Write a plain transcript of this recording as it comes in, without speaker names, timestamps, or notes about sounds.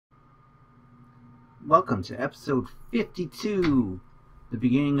welcome to episode 52, the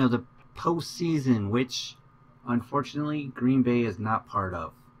beginning of the postseason, which unfortunately Green Bay is not part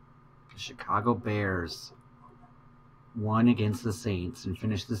of. The Chicago Bears won against the Saints and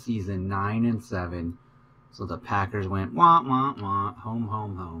finished the season 9-7. So the Packers went wah wah wah, home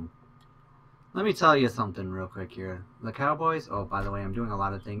home home. Let me tell you something real quick here. The Cowboys. Oh, by the way, I'm doing a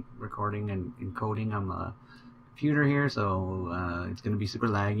lot of recording and encoding on the computer here, so it's gonna be super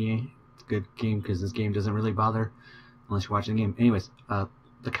laggy. It's a good game because this game doesn't really bother unless you're watching the game. Anyways,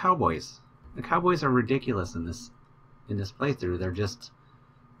 the Cowboys. The Cowboys are ridiculous in this playthrough. They're just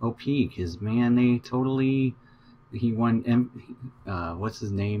OP because man, he won. What's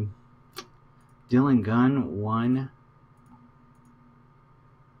his name? Dylan Gunn won.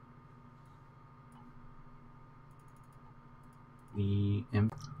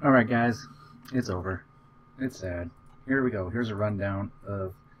 Alright guys, it's over. It's sad. Here we go. Here's a rundown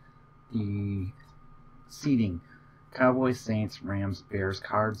of the seeding. Cowboys, Saints, Rams, Bears,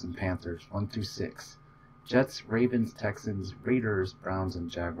 Cards, and Panthers 1-6. Jets, Ravens, Texans, Raiders, Browns, and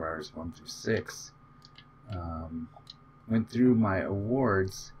Jaguars 1-6. Went through my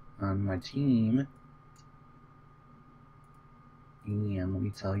awards on my team, and let me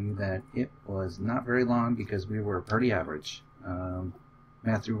tell you that it was not very long because we were pretty average.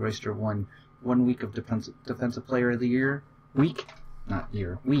 Matthew Royster won 1 week of defensive player of the year. Week.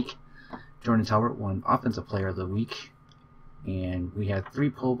 Jordan Talbot won offensive player of the week. And we had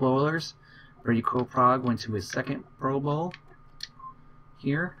 3 Pro Bowlers. Brady Koprog went to his 2nd Pro Bowl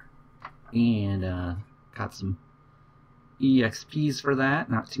here. And got some EXPs for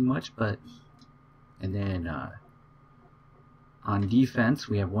that. Not too much, but... And then on defense,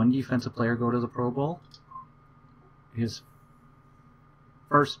 we have 1 defensive player go to the Pro Bowl. His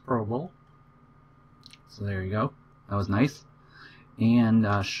first Pro Bowl. So there you go. That was nice. And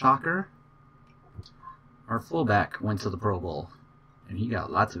shocker, our fullback went to the Pro Bowl. And he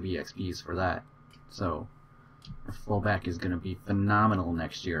got lots of EXPs for that. So our fullback is going to be phenomenal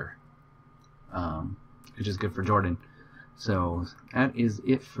next year. Which is good for Jordan. So that is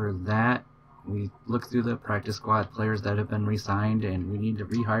it for that. We looked through the practice squad players that have been re-signed, and we need to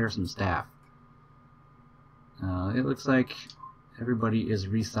rehire some staff. It looks like everybody is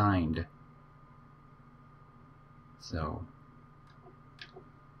re-signed. So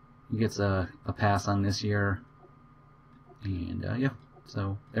he gets a pass on this year. And yeah,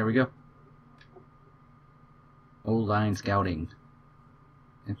 so there we go. O-line scouting.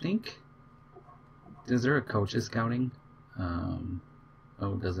 I think, is there a coach's scouting?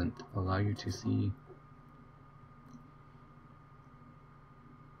 Oh, it doesn't allow you to see.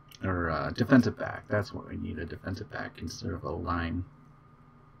 Or defensive back. That's what we need, a defensive back instead of O-line.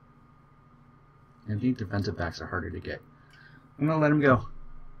 I think defensive backs are harder to get. I'm going to let him go.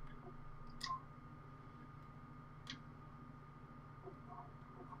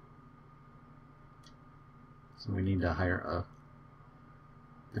 So we need to hire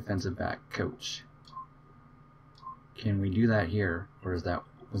a defensive back coach. Can we do that here? Or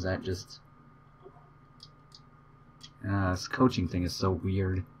was that just... this coaching thing is so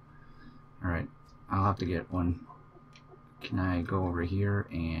weird. Alright, I'll have to get one. Can I go over here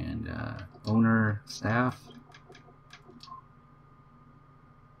and owner, staff?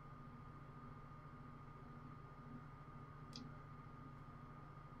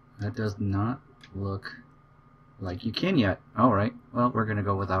 That does not look like you can yet. Alright, well, we're going to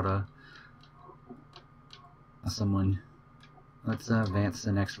go without a someone. Let's advance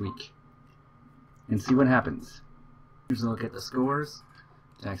to next week and see what happens. Here's a look at the scores.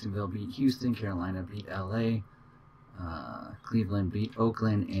 Jacksonville beat Houston, Carolina beat LA, Cleveland beat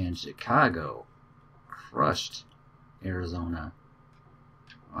Oakland, and Chicago crushed Arizona.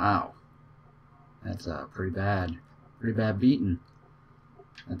 Wow, that's a pretty bad beating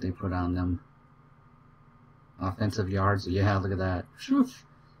that they put on them. Offensive yards, yeah, look at that. Whew.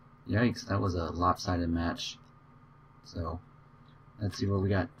 Yikes, that was a lopsided match. So let's see what we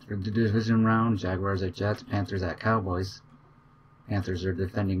got for the division round. Jaguars at Jets, Panthers at Cowboys. Panthers are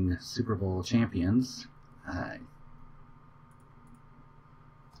defending Super Bowl champions.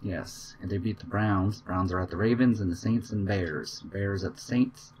 Yes, and they beat the Browns. Browns are at the Ravens, and the Saints and Bears. Bears at the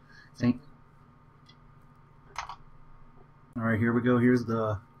Saints. Alright, here we go. Here's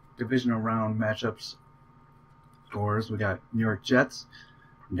the divisional round matchups scores. We got New York Jets,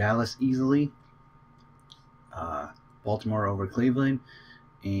 Dallas easily, Baltimore over Cleveland,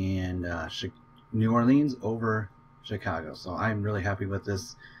 and New Orleans over Chicago. So I'm really happy with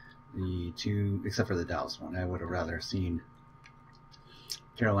this. The two, except for the Dallas one, I would have rather seen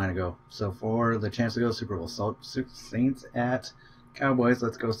Carolina go. So for the chance to go to Super Bowl, so Saints at Cowboys.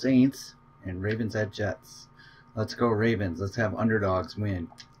 Let's go Saints. and Ravens at Jets. Let's go Ravens. Let's have underdogs win.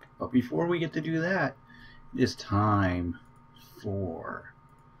 But before we get to do that, it's time for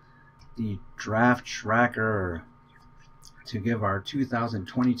the draft tracker to give our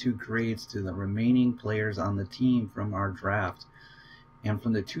 2022 grades to the remaining players on the team from our draft. And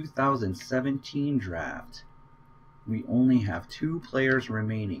from the 2017 draft, we only have 2 players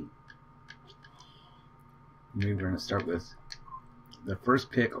remaining. We're going to start with the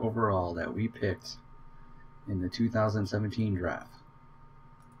first pick overall that we picked in the 2017 draft.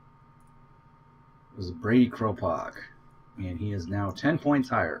 It was Brady Kropog, and he is now 10 points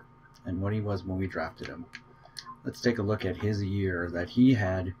higher than what he was when we drafted him. Let's take a look at his year that he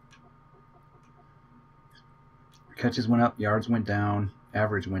had. Catches went up, yards went down,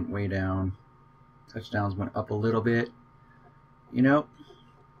 average went way down, touchdowns went up a little bit. You know,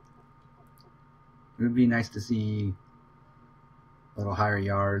 it would be nice to see a little higher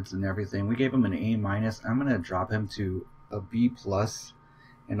yards and everything. We gave him an A-. I'm going to drop him to a B+,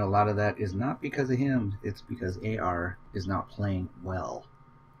 and a lot of that is not because of him. It's because AR is not playing well.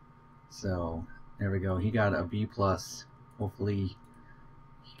 So there we go. He got a B+. Hopefully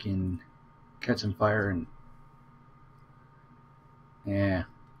he can catch some fire, and yeah,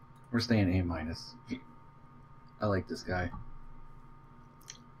 we're staying A-. I like this guy.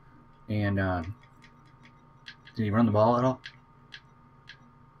 And did he run the ball at all?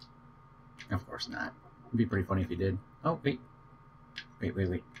 Of course not. It'd be pretty funny if he did. Oh, wait.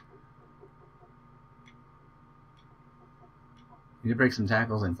 Wait. He did break some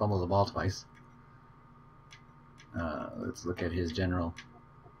tackles and fumble the ball twice. Let's look at his general.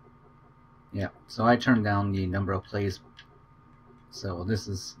 Yeah, so I turned down the number of plays. So this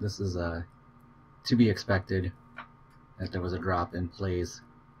is to be expected that there was a drop in plays.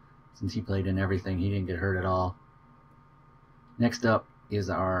 Since he played in everything, he didn't get hurt at all. Next up is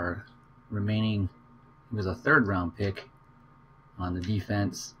our remaining, he was a 3rd round pick on the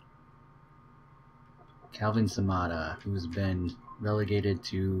defense, Calvin Samata, who's been relegated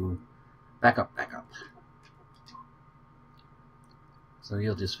to backup. So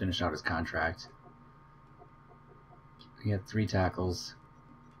he'll just finish out his contract. He had 3 tackles,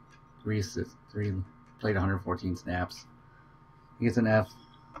 3 assists, played 114 snaps. He gets an F.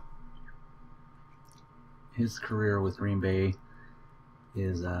 His career with Green Bay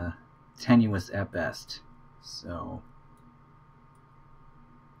is tenuous at best. So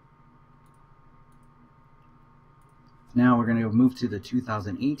now we're going to move to the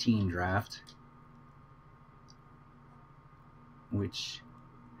 2018 draft, which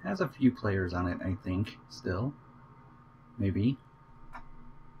has a few players on it, I think, still. Maybe.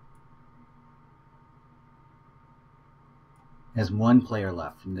 Has 1 player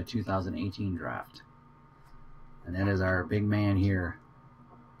left from the 2018 draft. And that is our big man here,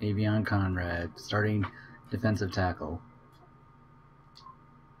 Avion Conrad, starting defensive tackle.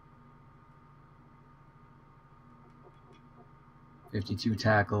 .52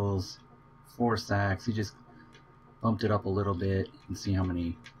 tackles, 4 sacks. He just bumped it up a little bit and see how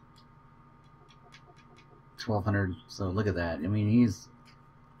many. 1,200. So look at that. I mean,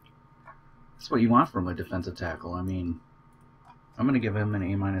 that's what you want from a defensive tackle. I mean, I'm going to give him an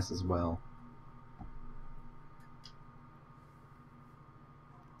A- as well.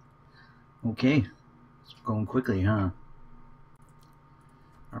 Okay, it's going quickly, huh?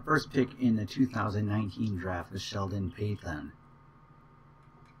 Our first pick in the 2019 draft is Sheldon Payton.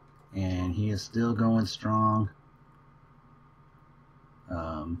 And he is still going strong.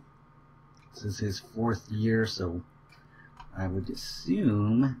 This is his 4th year, so I would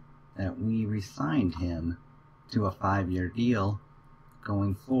assume that we re-signed him to a 5-year deal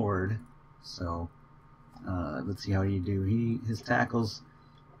going forward. So let's see how you do. His tackles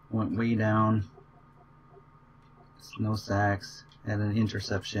went way down. No sacks. Had an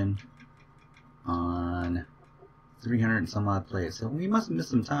interception on 300 and some odd plays. So we must have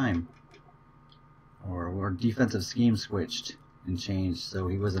missed some time. Or our defensive scheme switched and changed, so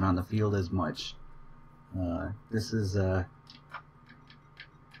he wasn't on the field as much. This is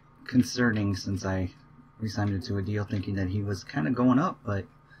concerning, since I re-signed him to a deal thinking that he was kind of going up, but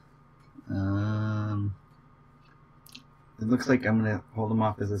it looks like I'm going to hold him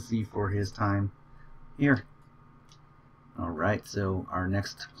off as a C for his time here. Alright, so our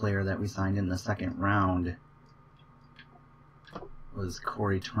next player that we signed in the 2nd round was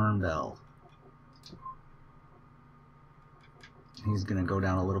Corey Turnbull. He's going to go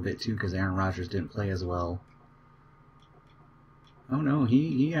down a little bit too because Aaron Rodgers didn't play as well. Oh no,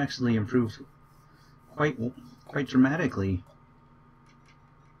 he actually improved quite dramatically.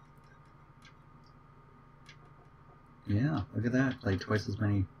 Yeah, look at that. Played twice as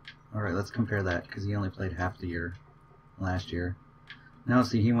many Alright, let's compare that, because he only played half the year last year. Now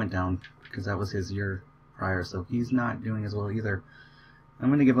see, he went down, because that was his year prior, so he's not doing as well either. I'm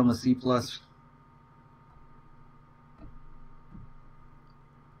going to give him a C+.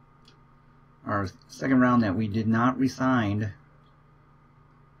 Our second round that we did not re-sign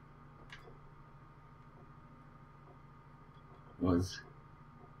was...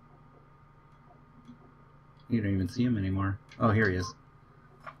 You don't even see him anymore. Oh, here he is.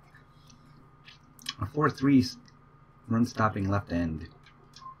 A 4-3 run-stopping left end.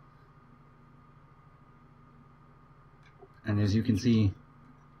 And as you can see,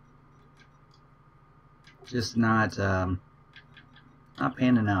 just not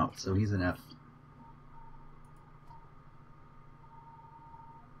panning out, so he's an F.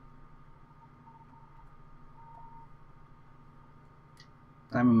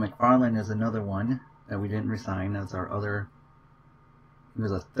 Simon McFarland is another one that we didn't resign. That's our other. He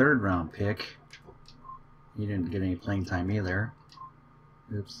was a third round pick. He didn't get any playing time either.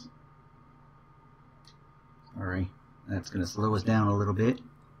 Oops. Sorry. That's going to slow us down a little bit.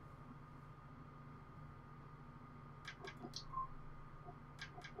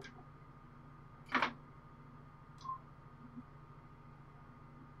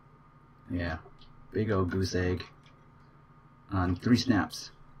 Yeah. Big old goose egg on 3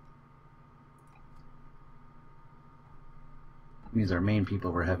 snaps. Means our main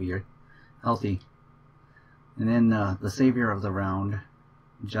people were healthy. And then the savior of the round,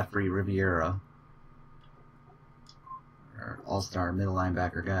 Jeffrey Riviera, our all-star middle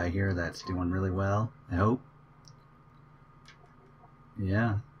linebacker guy here that's doing really well, I hope.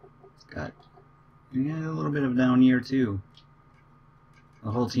 Yeah, it's got a little bit of a down year too.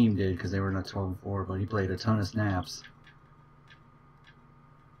 The whole team did, because they were in a 12-4, but he played a ton of snaps.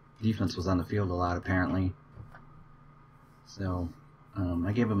 Defense was on the field a lot, apparently. So,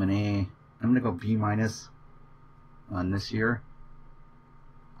 I gave him an A. I'm going to go B- on this year.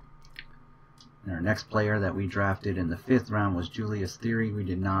 And our next player that we drafted in the 5th round was Julius Theory. We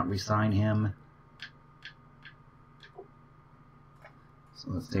did not re-sign him.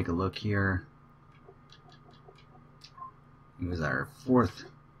 So let's take a look here. He was our 4th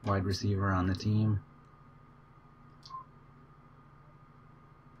wide receiver on the team.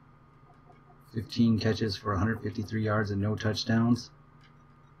 15 catches for 153 yards and no touchdowns.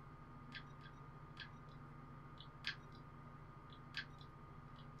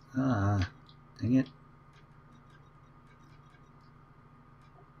 Dang it.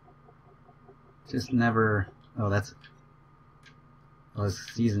 Just never... Oh, that's... Oh, it's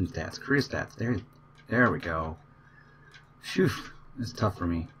season stats. Career stats. There we go. Phew. It's tough for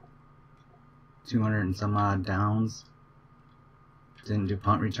me. 200 and some odd downs. Didn't do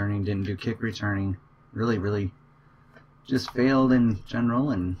punt returning, didn't do kick returning. Really just failed in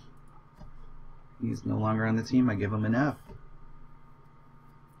general, and he's no longer on the team. I give him an F.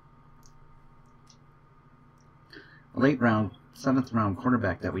 A late round, 7th round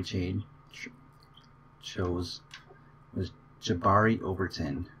cornerback that we chose was Jabari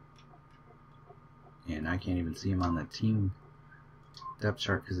Overton. And I can't even see him on the team depth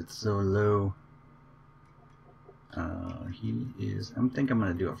chart because it's so low. He is... I think I'm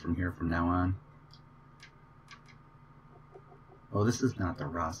going to do it from here from now on. Oh, this is not the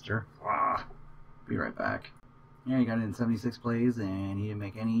roster. Be right back. Yeah, he got it in 76 plays, and he didn't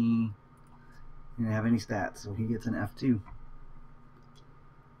make any... He didn't have any stats, so he gets an F2.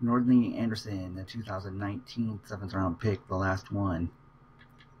 Nordley Anderson, the 2019 7th round pick, the last one,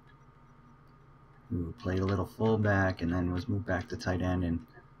 who played a little fullback and then was moved back to tight end and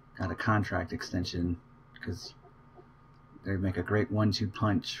got a contract extension because they make a great 1-2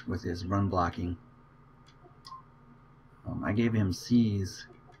 punch with his run blocking. I gave him C's,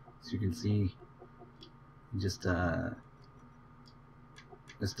 so you can see he just does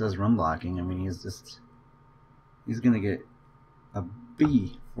run blocking. I mean, he's gonna get a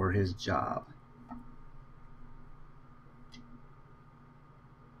B for his job.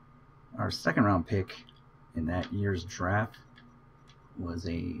 Our 2nd round pick in that year's draft was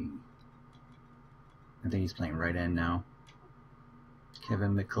I think he's playing right end now,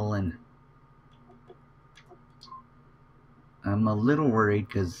 Kevin McCullen. I'm a little worried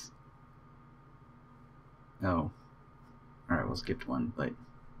because... Oh. Alright, we'll skip one, but...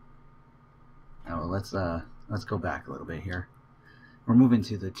 Oh, let's go back a little bit here. We're moving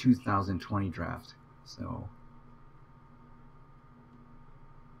to the 2020 draft, so...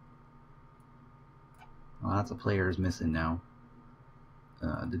 Lots of players missing now.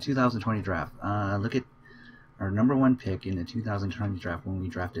 The 2020 draft. Look at our number 1 pick in the 2020 draft when we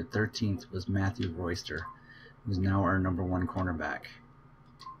drafted 13th was Matthew Royster, who's now our number 1 cornerback.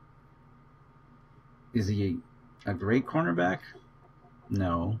 Is he a great cornerback?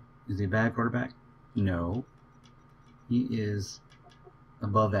 No. Is he a bad quarterback? No. He is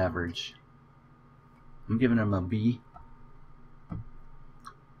above average. I'm giving him a B.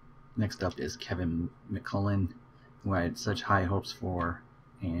 Next up is Kevin McCullen, who I had such high hopes for,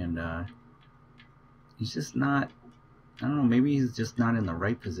 and he's just not. I don't know. Maybe he's just not in the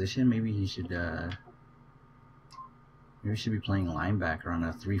right position. Maybe he should. Maybe he should be playing linebacker on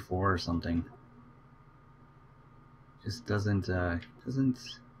a 3-4 or something. Just doesn't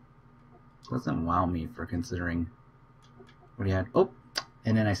wow me for considering what he had. Oh,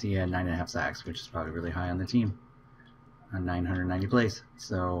 and then I see he had 9.5 sacks, which is probably really high on the team on 990 plays.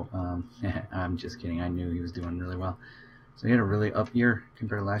 So I'm just kidding. I knew he was doing really well. So he had a really up year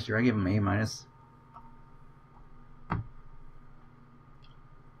compared to last year. I gave him A-.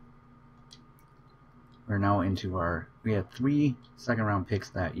 We're now into we had 3 second-round picks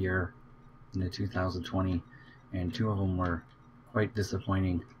that year in the 2020, and 2 of them were quite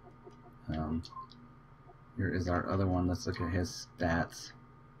disappointing. Here is our other one. Let's look at his stats.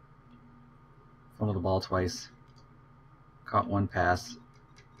 Fumbled the ball twice, caught 1 pass,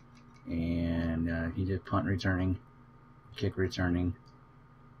 and he did punt returning, kick returning.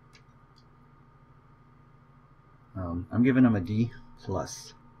 I'm giving him a D+,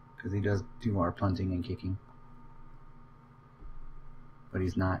 because he does do our punting and kicking. But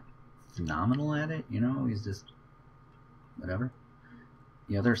he's not phenomenal at it, you know, he's just whatever.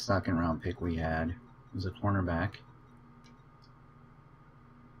 The other second-round pick we had was a cornerback.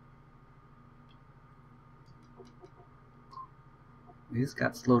 He's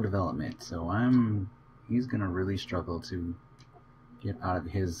got slow development, so he's gonna really struggle to get out of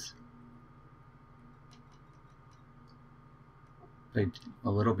his. Played a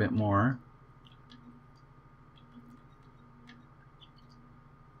little bit more.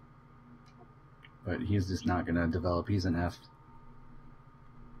 But he's just not gonna develop. He's an F.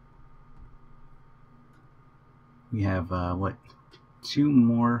 We have 2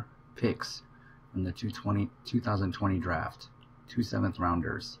 more picks in the 2020 draft. 2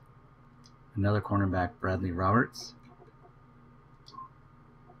 7th-rounders. Another cornerback, Bradley Roberts.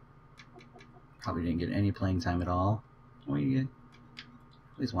 Probably didn't get any playing time at all. Well, you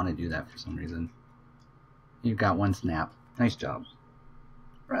always want to do that for some reason. You've got 1 snap. Nice job.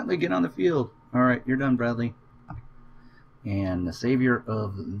 Bradley, get on the field. All right, you're done, Bradley. And the savior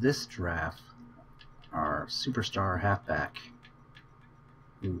of this draft, our superstar halfback,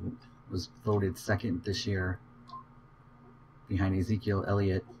 who was voted 2nd this year behind Ezekiel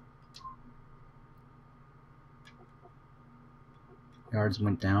Elliott. Yards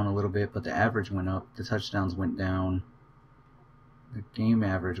went down a little bit, but the average went up. The touchdowns went down. The game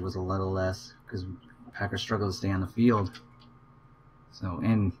average was a little less because Packers struggled to stay on the field. So,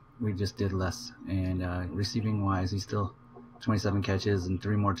 and we just did less. And receiving wise, he's still 27 catches and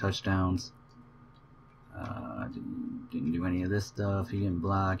 3 more touchdowns. Didn't do any of this stuff. He didn't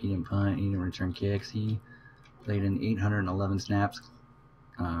block. He didn't punt. He didn't return kicks. He played in 811 snaps.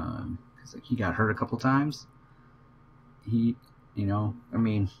 He got hurt a couple times. He, you know, I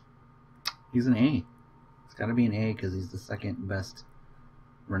mean, he's an A. It's got to be an A because he's the 2nd best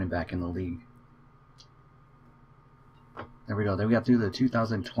running back in the league. There we go. Then we got through the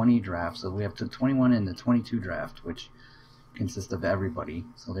 2020 draft. So we have the 21 and the 22 draft, which consist of everybody.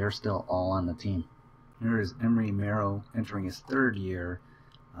 So they're still all on the team. Here is Emery Marrow entering his 3rd year.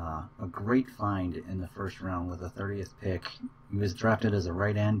 A great find in the 1st round with a 30th pick. He was drafted as a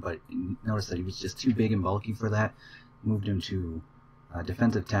right end, but notice that he was just too big and bulky for that. Moved him to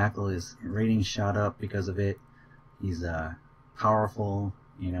defensive tackle. His rating shot up because of it. He's powerful.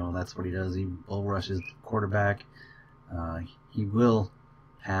 You know, that's what he does. He bull rushes the quarterback. He will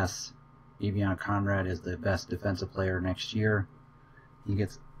pass Avion Conrad as the best defensive player next year. He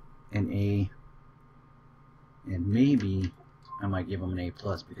gets an A. And maybe I might give him an A+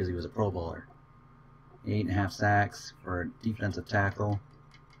 because he was a Pro Bowler. 8.5 sacks for a defensive tackle.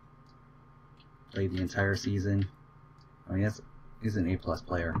 Played the entire season. I mean, he's an A+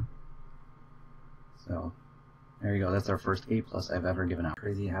 player. So, there you go. That's our first A+ I've ever given out.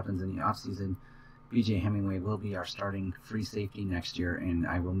 Crazy happens in the offseason. BJ Hemingway will be our starting free safety next year, and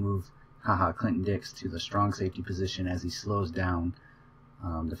I will move Clinton Dix to the strong safety position as he slows down.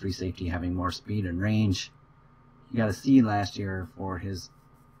 The free safety having more speed and range. You got a C last year for his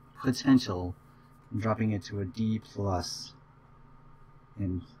potential. I'm dropping it to a D+,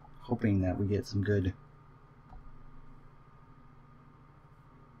 and hoping that we get some good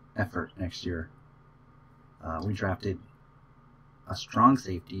effort next year. We drafted a strong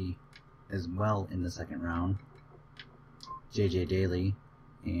safety as well in the 2nd round, J.J. Daly,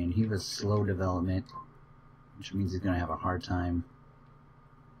 and he was slow development, which means he's going to have a hard time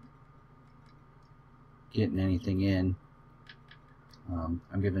getting anything in.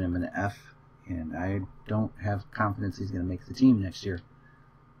 I'm giving him an F, and I don't have confidence he's going to make the team next year.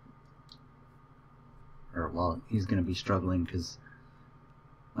 Or, well, he's going to be struggling because,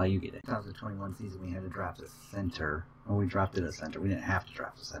 well, you get it. 2021 season, we had to draft a center. Well, we drafted a center. We didn't have to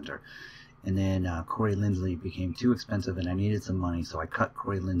draft a center. And then Corey Linsley became too expensive, and I needed some money, so I cut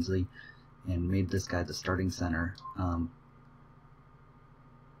Corey Linsley and made this guy the starting center.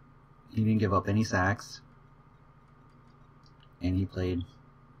 He didn't give up any sacks, and he played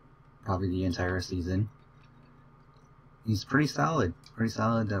probably the entire season. He's pretty solid. Pretty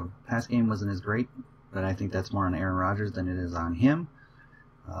solid. The pass game wasn't as great, but I think that's more on Aaron Rodgers than it is on him.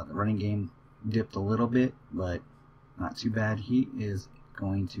 The running game dipped a little bit, but not too bad. He is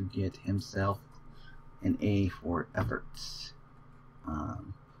going to get himself an A for efforts.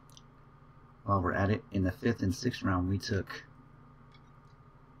 While we're at it, in the 5th and 6th round, we took,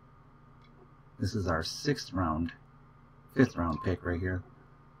 this is our 5th round pick right here,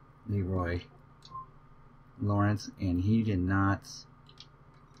 Leroy Lawrence, and he did not,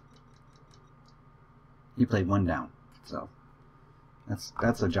 he played 1 down, so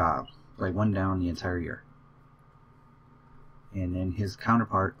that's a job. Played 1 down the entire year. And then his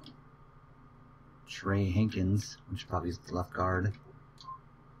counterpart, Trey Hankins, which probably is the left guard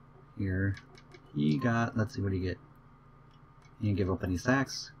here, he got, let's see what he get. He didn't give up any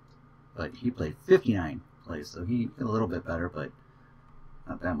sacks, but he played 59 plays, so he did a little bit better, but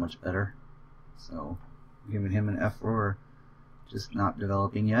not that much better. So I'm giving him an F for just not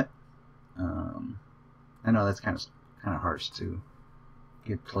developing yet. I know that's kind of harsh to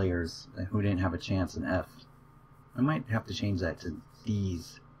give players who didn't have a chance an F. I might have to change that to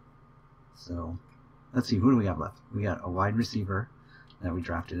D's. So, let's see, who do we got left? We got a wide receiver that we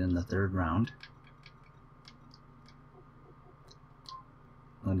drafted in the 3rd round.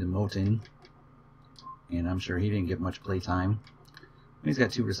 London Moulton. And I'm sure he didn't get much play time. He's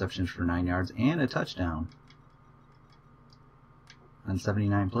got 2 receptions for 9 yards and a touchdown on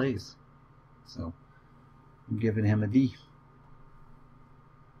 79 plays. So, I'm giving him a D.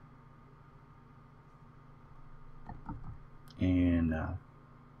 And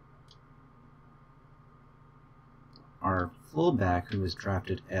our fullback, who was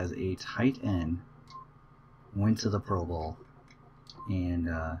drafted as a tight end, went to the Pro Bowl, and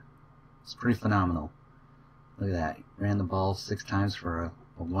it's pretty phenomenal. Look at that. Ran the ball 6 times for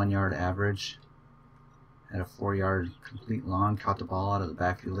a 1-yard average, had a 4-yard complete long, caught the ball out of the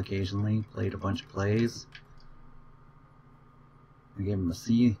backfield occasionally, played a bunch of plays. I gave him a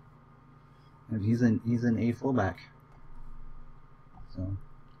C, and he's an A fullback. So,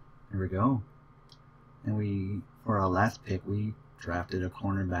 here we go. And for our last pick, we drafted a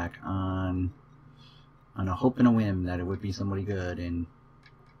cornerback on a hope and a whim that it would be somebody good, and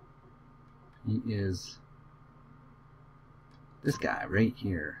he is this guy right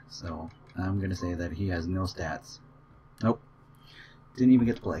here. So, I'm going to say that he has no stats. Nope. Didn't even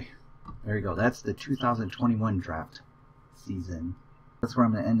get to play. There you go. That's the 2021 draft season. That's where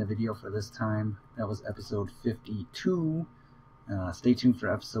I'm going to end the video for this time. That was episode 52. Stay tuned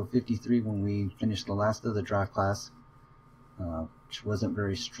for episode 53 when we finish the last of the draft class, which wasn't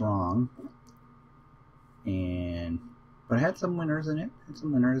very strong, but it had some winners in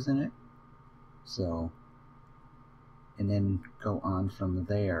it. So, and then go on from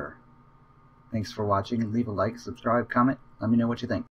there. Thanks for watching. Leave a like, subscribe, comment. Let me know what you think.